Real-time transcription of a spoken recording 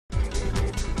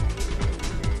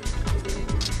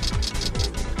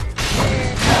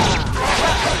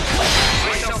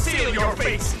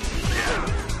face!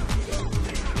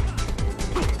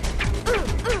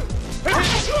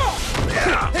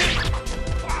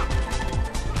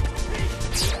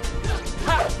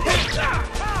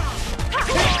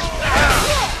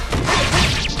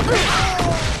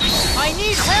 I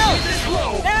need help!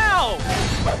 Now!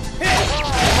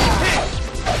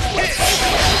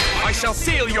 I shall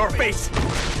seal your face!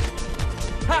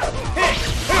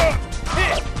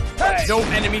 No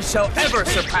enemy shall ever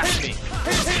surpass me!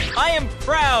 I am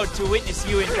proud to witness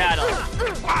you in battle.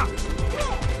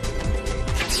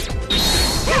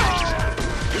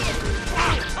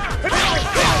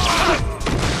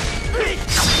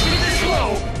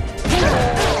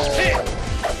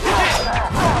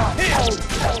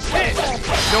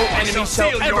 No enemy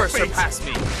shall ever surpass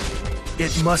me!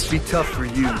 It must be tough for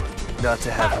you not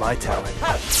to have my talent.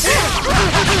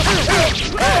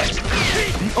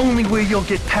 The only way you'll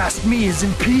get past me is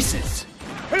in pieces.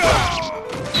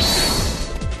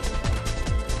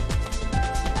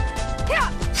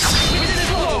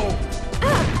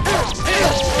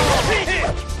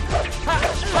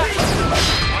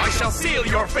 I shall seal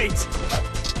your fate!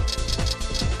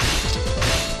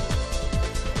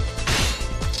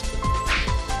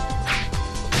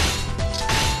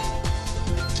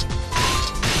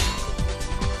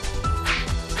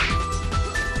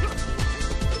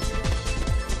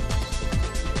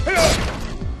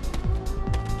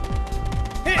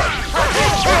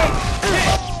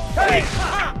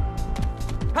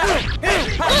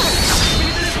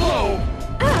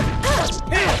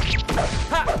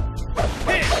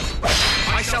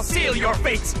 I shall seal your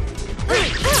fate!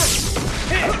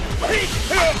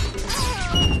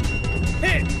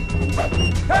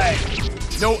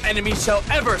 No enemy shall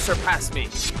ever surpass me!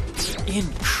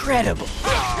 Incredible!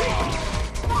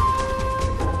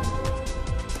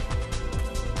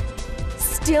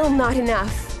 Still not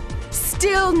enough.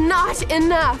 Still not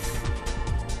enough.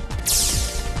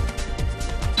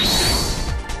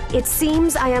 It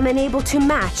seems I am unable to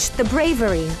match the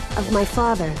bravery of my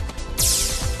father.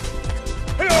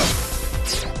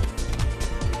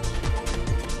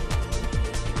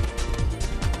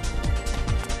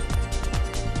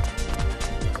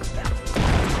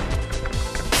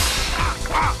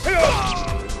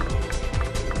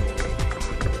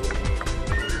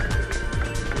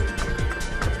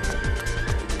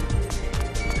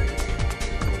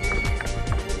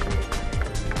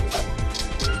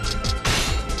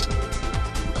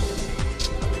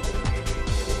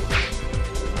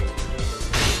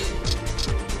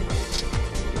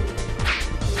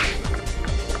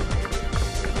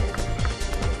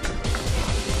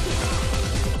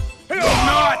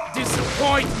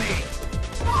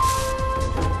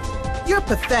 You're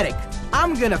pathetic.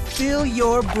 I'm gonna fill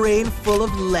your brain full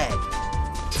of lead.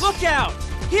 Look out!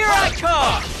 Here I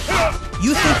come!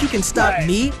 You think you can stop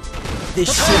me?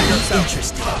 This should be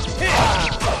interesting.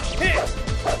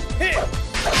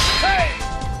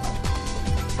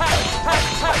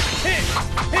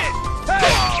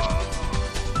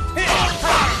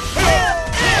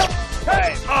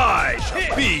 I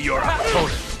shall be your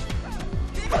opponent!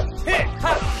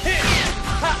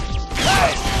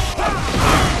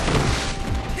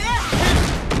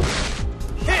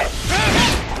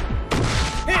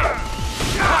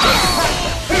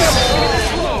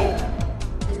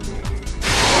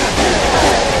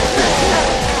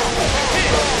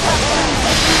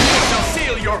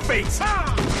 Face.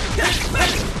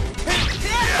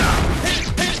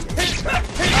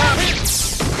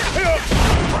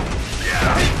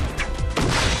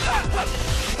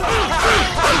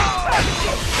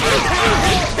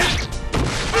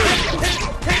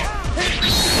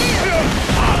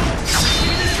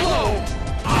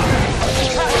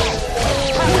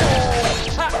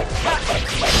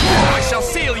 I shall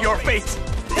seal your fate.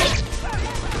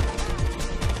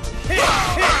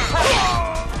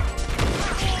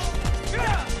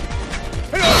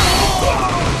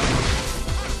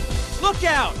 Look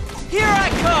out! Here I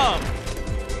come!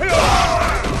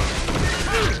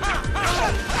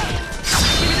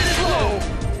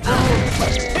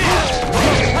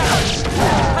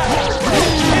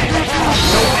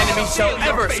 No enemy shall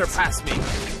ever surpass me.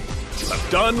 You have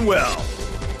done well.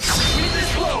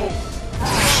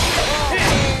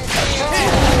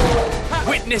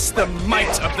 Witness the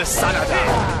might of the Sanada.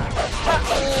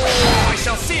 I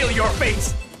shall seal your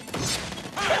fate.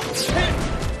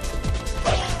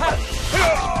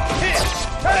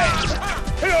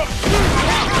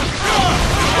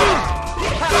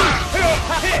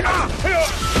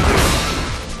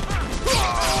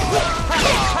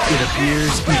 It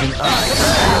appears even I.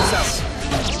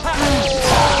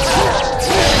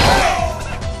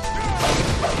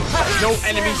 No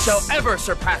enemy shall ever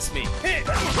surpass me.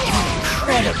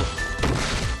 Incredible.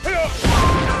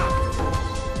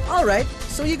 All right,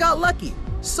 so you got lucky.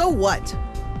 So what?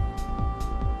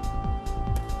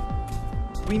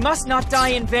 We must not die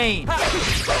in vain.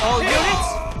 All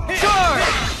units, charge!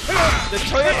 The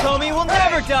Toyotomi will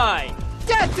never die!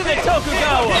 Death to the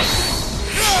Tokugawa!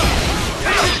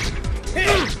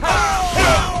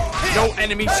 No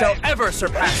enemy shall ever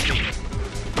surpass me.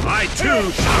 I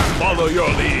too shall follow your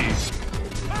lead.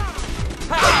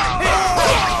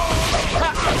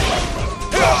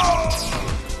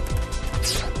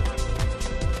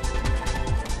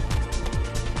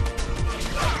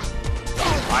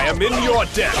 I am in your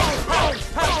debt.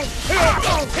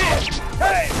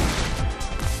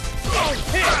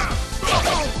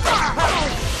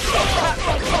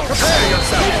 Prepare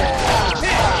yourself.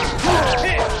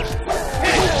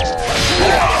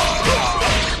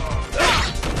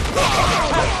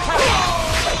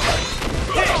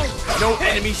 No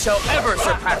enemy shall ever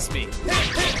surpass me.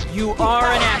 You are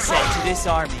an asset to this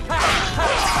army.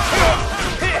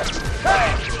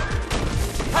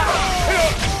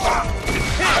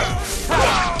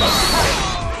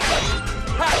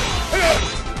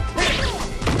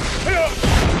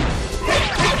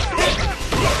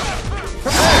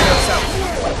 Prepare yourself.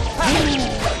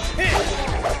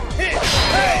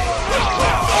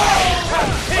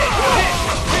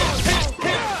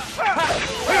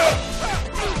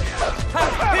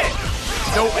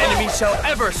 No enemy shall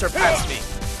ever surpass me.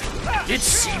 It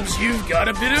seems you've got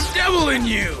a bit of devil in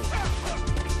you.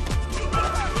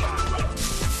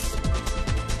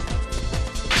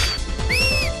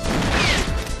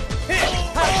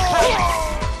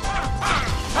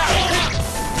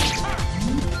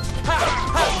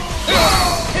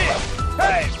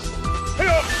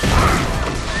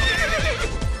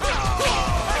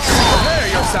 Prepare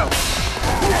yourself.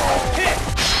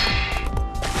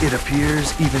 It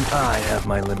appears even I have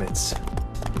my limits.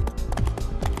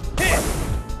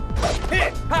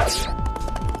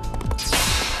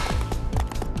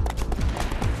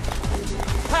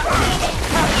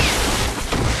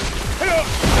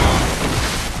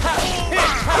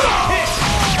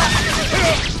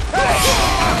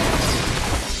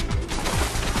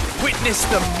 Witness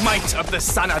the might of the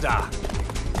Sanada.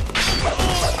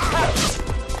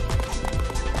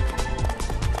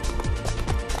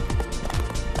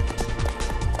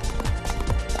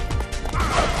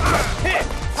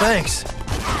 Thanks.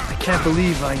 I can't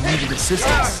believe I needed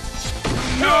assistance.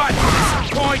 Not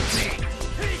disappointing.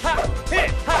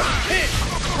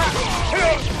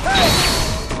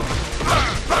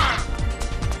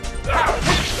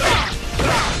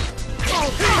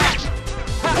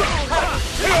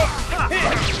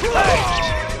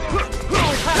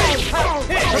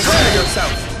 Prepare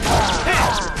yourself.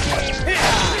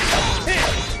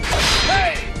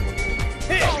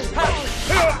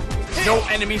 No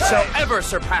enemy shall ever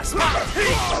surpass me.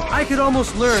 I could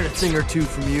almost learn a thing or two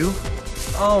from you.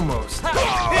 Almost.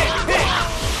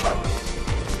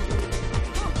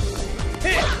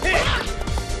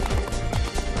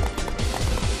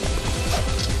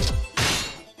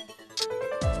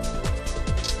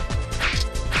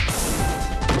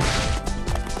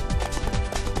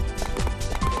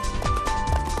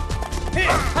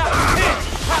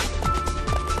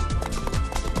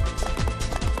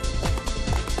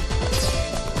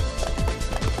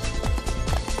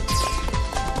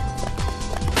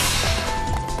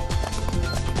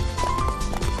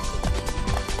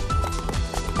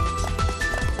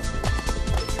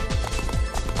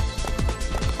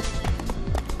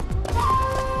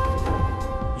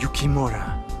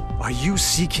 Yukimura, are you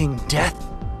seeking death?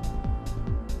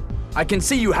 I can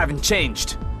see you haven't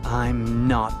changed. I'm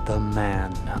not the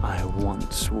man I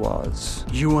once was.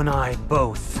 You and I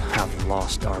both have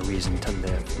lost our reason to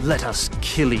live. Let us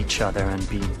kill each other and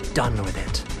be done with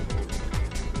it.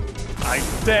 I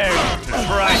dare you to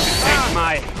try to take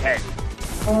my head.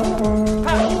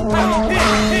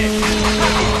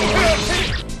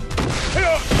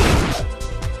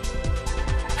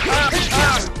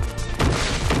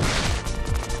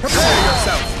 Prepare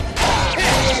yourself.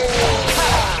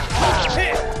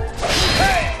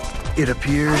 It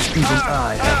appears even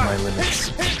I have my limits.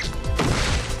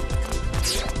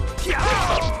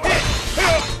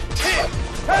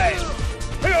 Hey!